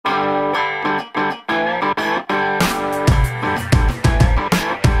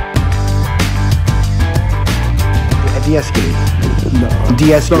De-escalate. No.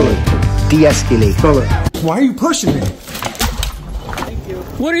 De-escalate. De-escalate. Spell it. Why are you pushing me?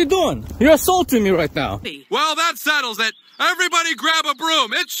 What are you doing? You're assaulting me right now. Well, that settles it. Everybody grab a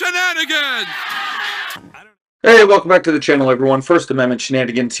broom. It's shenanigans. Hey, welcome back to the channel, everyone. First Amendment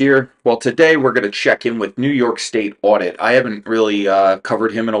Shenanigans here. Well, today we're going to check in with New York State Audit. I haven't really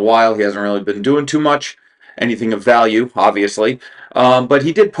covered him in a while. He hasn't really been doing too much, anything of value, obviously. But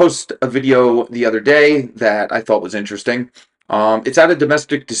he did post a video the other day that I thought was interesting. It's at a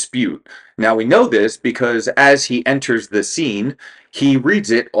domestic dispute. Now, we know this because as he enters the scene, he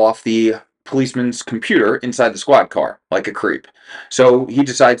reads it off the policeman's computer inside the squad car, like a creep. So he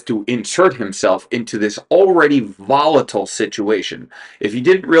decides to insert himself into this already volatile situation. If you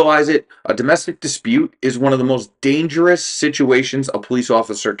didn't realize it, a domestic dispute is one of the most dangerous situations a police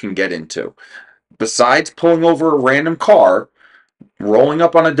officer can get into. Besides pulling over a random car, rolling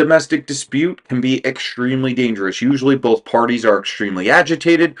up on a domestic dispute can be extremely dangerous. Usually both parties are extremely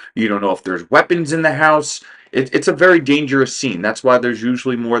agitated. You don't know if there's weapons in the house. It's a very dangerous scene. That's why there's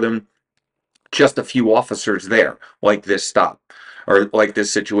usually more than just a few officers there, like this stop, or like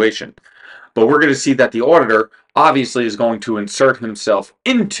this situation. But we're going to see that the auditor obviously is going to insert himself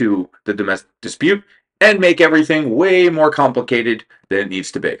into the domestic dispute and make everything way more complicated than it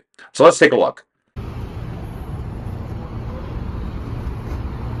needs to be. So let's take a look.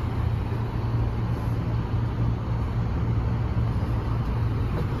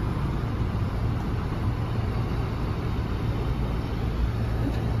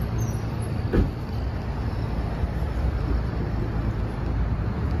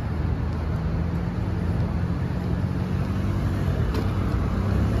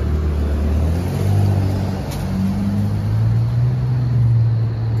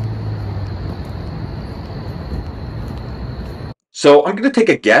 So I'm going to take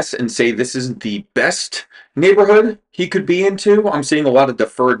a guess and say this isn't the best neighborhood he could be into. I'm seeing a lot of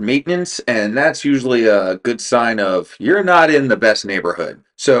deferred maintenance, and that's usually a good sign of you're not in the best neighborhood.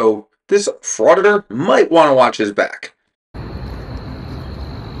 So this frauditor might want to watch his back.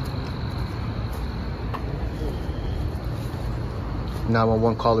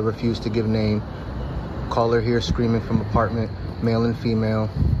 911 caller refused to give name. Caller here screaming from apartment, male and female.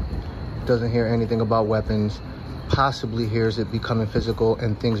 Doesn't hear anything about weapons. Possibly hears it becoming physical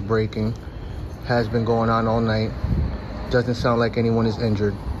and things breaking. Has been going on all night. Doesn't sound like anyone is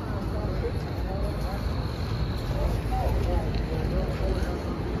injured.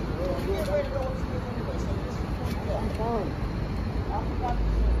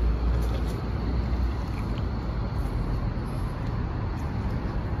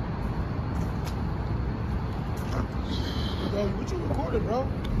 What you recorded, bro?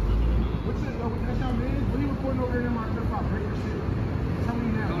 What you recording over here in my crib about breaking shit? Tell me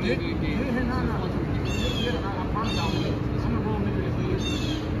now. I promise I'm the wrong nigga this is.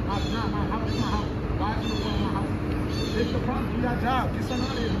 Not my house, it's my house. Why is you in my house? It's your problem. You got a job. Get something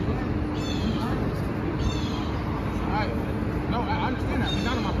out of here, man. Alright. No, I understand that. It's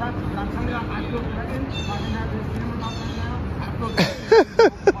not on my property, but I'm telling you, I feel threatened. If I didn't have this camera out right now, I feel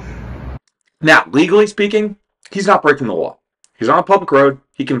threatened. Now, legally speaking, he's not breaking the law. He's on a public road.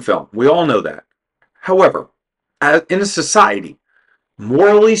 He can film. We all know that. However, in a society,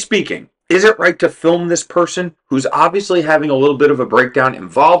 morally speaking, is it right to film this person who's obviously having a little bit of a breakdown,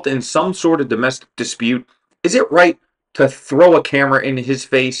 involved in some sort of domestic dispute? Is it right to throw a camera in his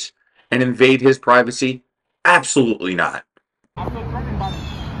face and invade his privacy? Absolutely not. I feel threatened by that.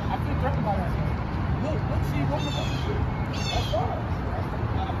 I feel threatened by that. Look, see, what the fuck? That's fine.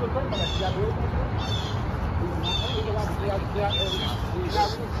 I feel threatened by that. You got to do it.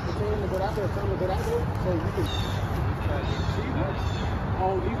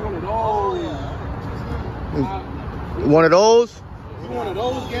 One of those? You one of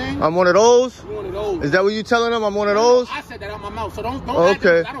those, gang? I'm one of those? You one of those. Is that what you telling them? I'm one of those? I said that out my mouth, so don't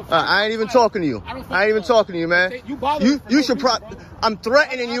okay. I ain't even talking to you. I ain't even talking to you, man. You should probably... I'm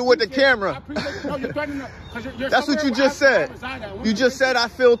threatening you with the camera. No, you're threatening... That's what you just said. You just said I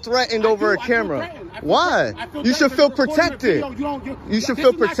feel threatened over a camera. Why? You should feel protected. You should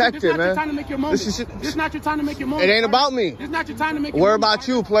feel protected, man. This is not your time to make your moment. It ain't about me. It's not your time to make your moment. Where about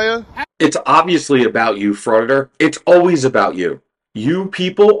you, player? It's obviously about you, frauditor. It's always about you. You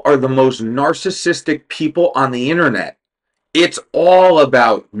people are the most narcissistic people on the internet. It's all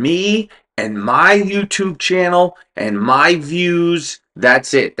about me and my YouTube channel and my views.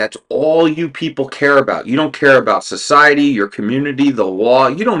 That's it. That's all you people care about. You don't care about society, your community, the law.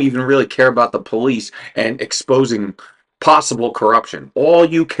 You don't even really care about the police and exposing possible corruption. All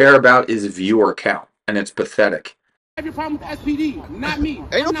you care about is viewer count, and it's pathetic. have your problem with SPD, not me.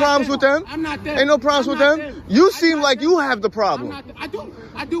 Ain't no problems with them. I'm not them. Ain't no problems with them. You seem like you have the problem.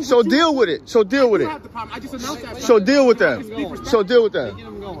 I do. So deal with it. So deal with it. I just announced that. So deal with them. So deal with them.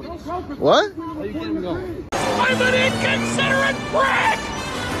 What? I'm an inconsiderate prick!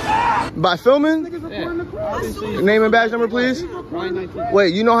 By filming? Name and badge number, please.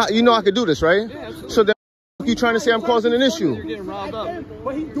 Wait, you know I could do this, right? So then you trying to say I'm causing an issue?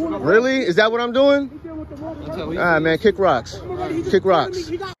 Really? Is that what I'm doing? All right, man, kick rocks. Kick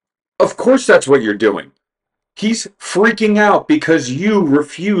rocks. Of course that's what you're doing. He's freaking out because you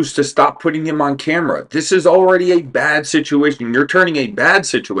refuse to stop putting him on camera. This is already a bad situation. You're turning a bad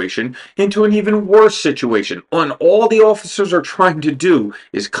situation into an even worse situation. And all the officers are trying to do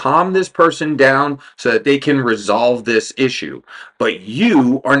is calm this person down so that they can resolve this issue. But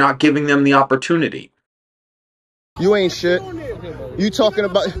you are not giving them the opportunity. You ain't shit. You talking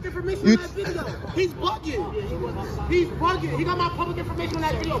about... You... He's bugging. He's bugging. He got my public information on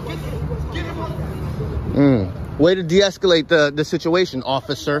that video. Get him. Way to de-escalate the situation,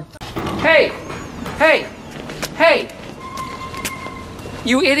 officer. Hey! Hey! Hey!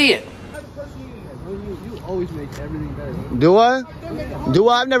 You idiot! You always make everything better. Do I? Do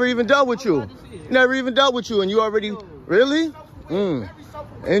I? I've never even dealt with you. Never even dealt with you, and you already... Really?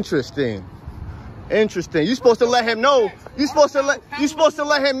 Interesting. Interesting. You're supposed to let him know. You're supposed to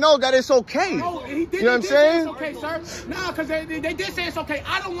let him know that it's okay. No, you know what I'm saying? It's okay, sir. Nah, because they did say it's okay.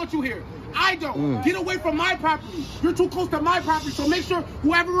 I don't want you here. I don't. Get away from my property. You're too close to my property. So make sure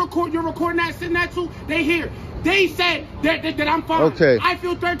whoever you're recording that, sitting that to, they hear. They said that I'm fine. Okay. I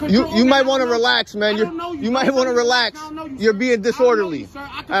feel third control. You might want to relax, man. You might want to relax. You're being disorderly,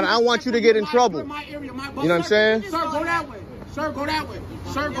 and I want you to get in trouble. You know what I'm saying? Sir, go that way. Sir, go that way.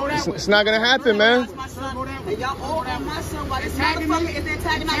 Sir, go that way. It's not gonna happen, man. Sir, go that way. Y'all all on my son while this Attacking me? motherfucker is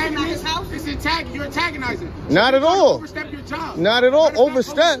antagonizing at his house? It's attacking. You're antagonizing. Not at all. Overstep your job. Not at all.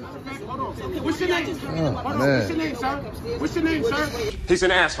 Overstep. What's your name? Oh, What's your name, sir? What's your name, sir? He's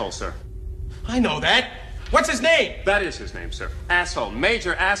an asshole, sir. I know that. What's his name? That is his name, sir. Asshole.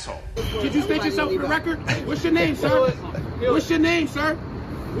 Major asshole. Did you state yourself for the record? What's your name, sir? What's your name, sir?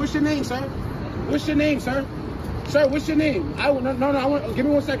 What's your name, sir? What's your name, sir? Sir, what's your name? Give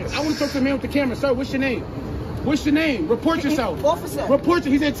me 1 second. I want to talk to the man with the camera. Sir, what's your name? What's your name? Report yourself. Officer. Report.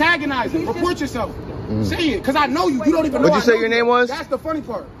 He's antagonizing. Report yourself. Say it, because I know you. You don't even know. What'd you say your name was? That's the funny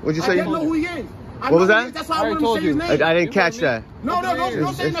part. What'd you say? I don't know who he is. What was that? That's why I want to say his name. I didn't catch that. No,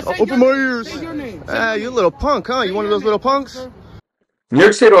 don't say that. Open my ears. Say your name. You a little punk, huh? You one of those little punks? New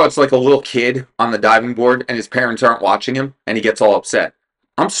York State audit's like a little kid on the diving board and his parents aren't watching him and he gets all upset.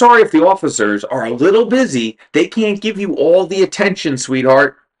 I'm sorry if the officers are a little busy. They can't give you all the attention,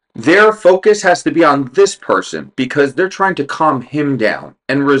 sweetheart. Their focus has to be on this person because they're trying to calm him down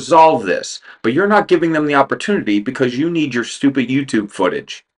and resolve this. But you're not giving them the opportunity because you need your stupid YouTube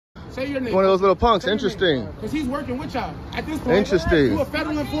footage. Say your name. One of those little punks. Interesting. Because he's working with y'all. At this point, interesting. You a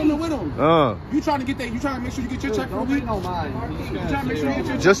federal informant with him. You trying to get that? You trying to make sure you get your check for a week? You trying to make sure you get your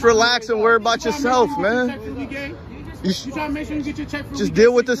check? Just relax and worry about yourself, man. You try to make sure you get your check for just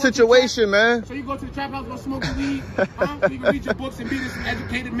deal with the situation, man. So you go to the trap house, go smoke the weed, so you can read your books and be this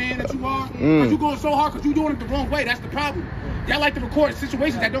educated man that you are. Because you going so hard because you doing it the wrong way. That's the problem. Y'all like to record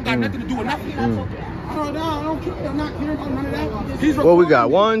situations that don't got nothing to do with nothing. I don't care. I'm not hearing about none of that. What we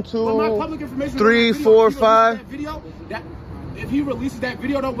got? 1, 2, 3, 4, 5. If he releases that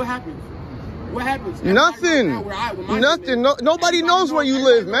video, though, what happens? What happens? Nothing. Nothing. Nobody knows where you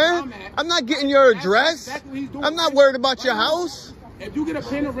live, man. I'm not getting your address. I'm not worried about your house. If you get a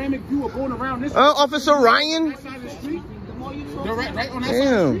panoramic view of going around this Officer Ryan. Right on that side of the street.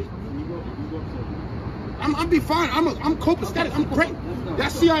 I'm be fine. I'm copacetic. I'm great.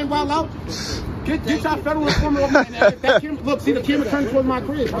 That see I ain't wild out. Get your federal informant over there. That camera, look, see the camera turning towards my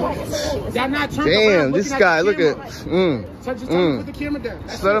crib, bro. Y'all not turning around. Damn, this guy, look at. So just put the camera down.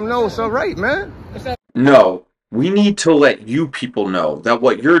 Just let him know it's all right, man. No, we need to let you people know that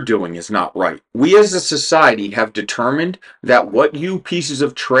what you're doing is not right. We as a society have determined that what you pieces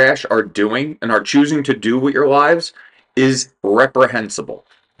of trash are doing and are choosing to do with your lives is reprehensible.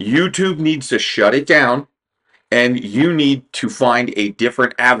 YouTube needs to shut it down, and you need to find a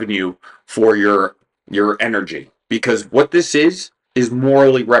different avenue for your energy. Because what this is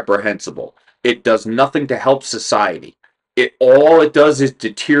morally reprehensible. It does nothing to help society. All it does is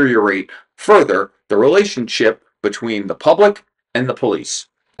deteriorate further the relationship between the public and the police.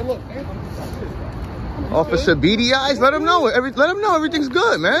 Officer Beady Eyes, let him know. Let him know everything's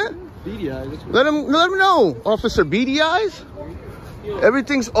good, man. Beady Eyes. Let him know, Officer Beady Eyes.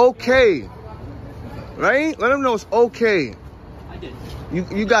 Everything's okay, right? Let him know it's okay.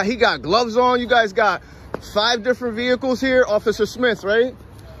 He got gloves on. You guys got 5 different vehicles here. Officer Smith, right?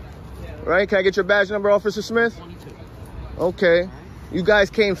 Right? Can I get your badge number, Officer Smith? 22. Okay. You guys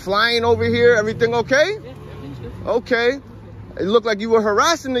came flying over here. Everything okay? Yeah, everything's good. Okay. It looked like you were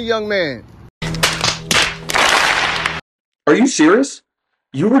harassing the young man. Are you serious?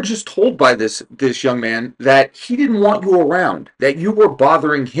 You were just told by this young man that he didn't want you around, that you were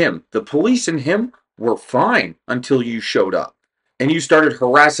bothering him. The police and him were fine until you showed up. And you started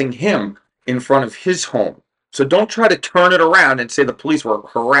harassing him in front of his home. So don't try to turn it around and say the police were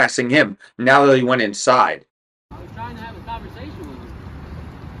harassing him now that he went inside. I was trying to have a conversation with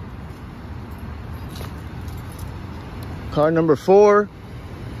you. Car number 4.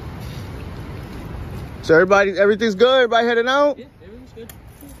 So everything's good? Everybody heading out? Yeah, everything's good.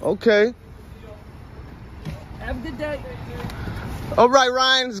 Okay. Have a good day. All right,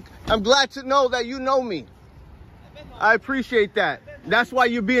 Ryan. I'm glad to know that you know me. I appreciate that. That's why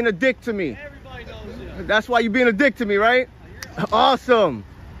you're being a dick to me. Everybody knows you. That's why you're being a dick to me, right? Awesome.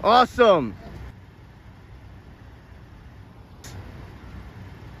 Awesome.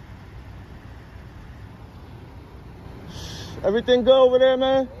 Everything good over there,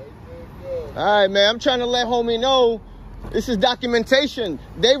 man? All right, man. I'm trying to let homie know this is documentation.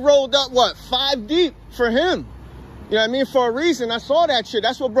 They rolled up, what, 5 deep for him. You know what I mean? For a reason. I saw that shit.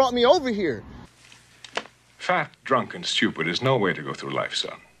 That's what brought me over here. Fat, drunk, and stupid is no way to go through life,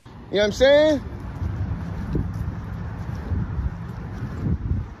 son. You know what I'm saying?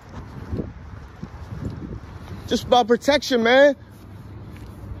 Just about protection, man.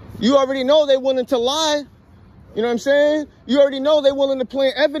 You already know they willing to lie. You know what I'm saying? You already know they willing to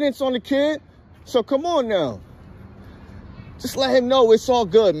plant evidence on the kid. So come on now. Just let him know it's all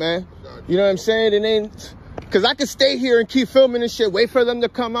good, man. You know what I'm saying? It ain't... Because I could stay here and keep filming and shit, wait for them to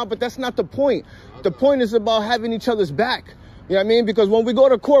come out, but that's not the point. The point is about having each other's back. You know what I mean? Because when we go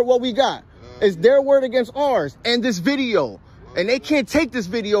to court, what we got is their word against ours and this video. And they can't take this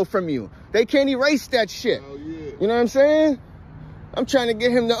video from you. They can't erase that shit. You know what I'm saying? I'm trying to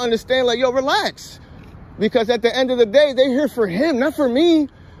get him to understand, like, yo, relax. Because at the end of the day, they're here for him, not for me.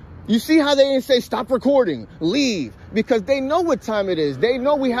 You see how they didn't say, stop recording, leave. Because they know what time it is. They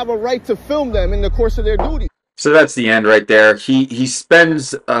know we have a right to film them in the course of their duty. So that's the end right there. He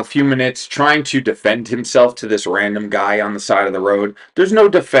spends a few minutes trying to defend himself to this random guy on the side of the road. There's no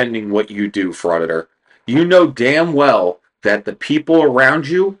defending what you do, Frauditor. You know damn well that the people around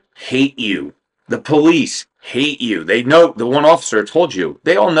you hate you. The police hate you. They know, the one officer told you,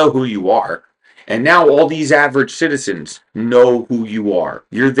 they all know who you are. And now all these average citizens know who you are.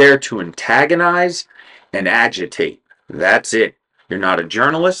 You're there to antagonize and agitate. That's it. You're not a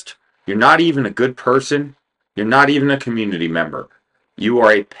journalist. You're not even a good person. You're not even a community member. You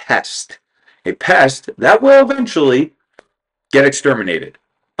are a pest. A pest that will eventually get exterminated.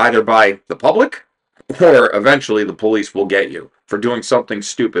 Either by the public or eventually the police will get you for doing something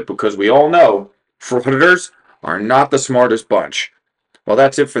stupid, because we all know frauditors are not the smartest bunch. Well,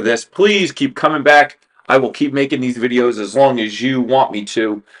 that's it for this. Please keep coming back. I will keep making these videos as long as you want me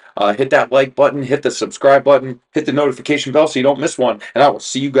to. Hit that like button, hit the subscribe button, hit the notification bell so you don't miss one, and I will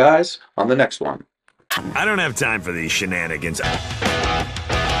see you guys on the next one. I don't have time for these shenanigans. Swear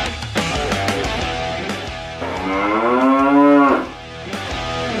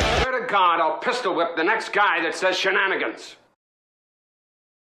to God, I'll pistol whip the next guy that says shenanigans.